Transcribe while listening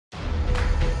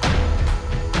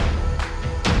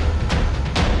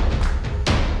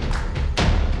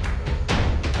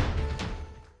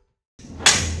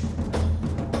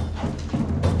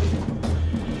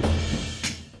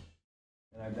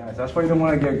Right, that's why you don't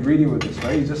want to get greedy with this,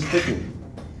 right? You're just sticking.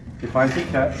 He finds a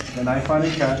cat, then I find a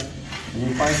cat, and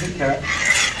he finds a cat, and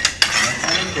I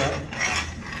find a cat.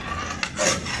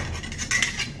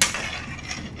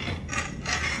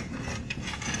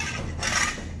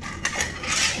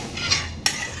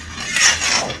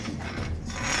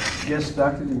 Get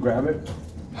stuck, you can grab it.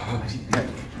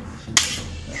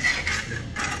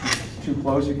 Too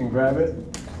close, you can grab it.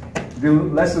 If you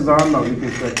less his arm though, you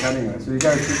can start cutting it. So you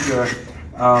gotta keep your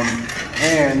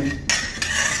hand,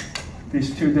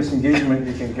 these two disengagement,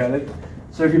 you can cut it.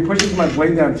 So if you push my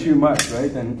blade down too much,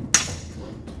 right, then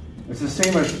it's the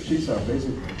same as she saw,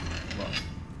 basically.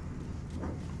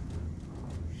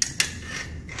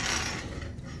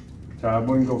 So I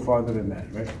wouldn't go farther than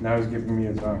that, right? Now he's giving me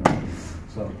his arm.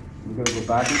 So we're gonna go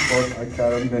back and forth. I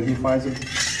cut him, then he finds it,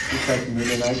 he cuts me,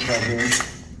 then I cut him.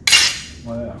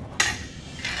 Wow.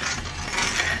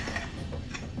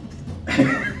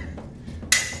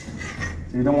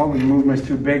 So you don't want the movements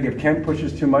too big. If Ken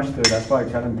pushes too much there, that's why I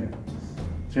cut him here.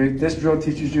 So this drill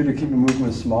teaches you to keep your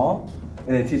movement small,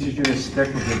 and it teaches you to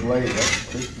stick with your blade,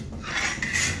 right?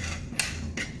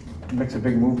 He makes a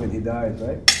big movement, he dies,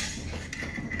 right?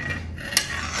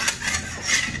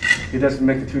 He doesn't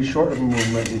make it too short of a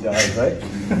movement, he dies, right?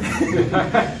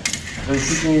 So he's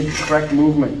teaching you correct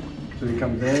movement. So he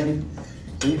comes in.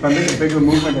 So if I make a bigger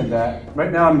movement than that,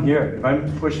 right now I'm here. If I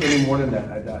push any more than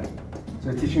that, I die. So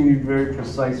he's teaching you very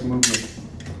precise movement.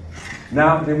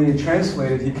 Now, then when you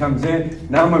translate it, he comes in.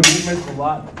 Now my movement's a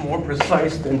lot more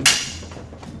precise than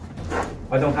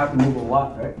I don't have to move a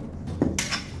lot, right?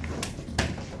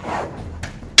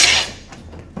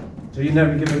 So you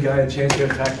never give a guy a chance to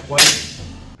attack twice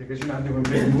because you're not doing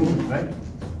big movement, right?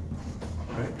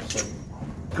 Right. So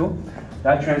cool.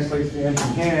 That translates to empty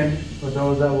hand for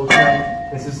those that will come.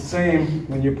 It's the same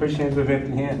when you push hands with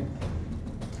empty hand.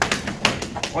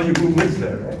 All your movement's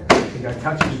there, right? The guy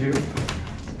touches you.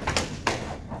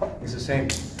 It's the same.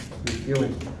 You're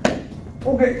feeling.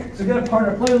 Okay, so get a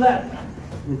partner, play with that.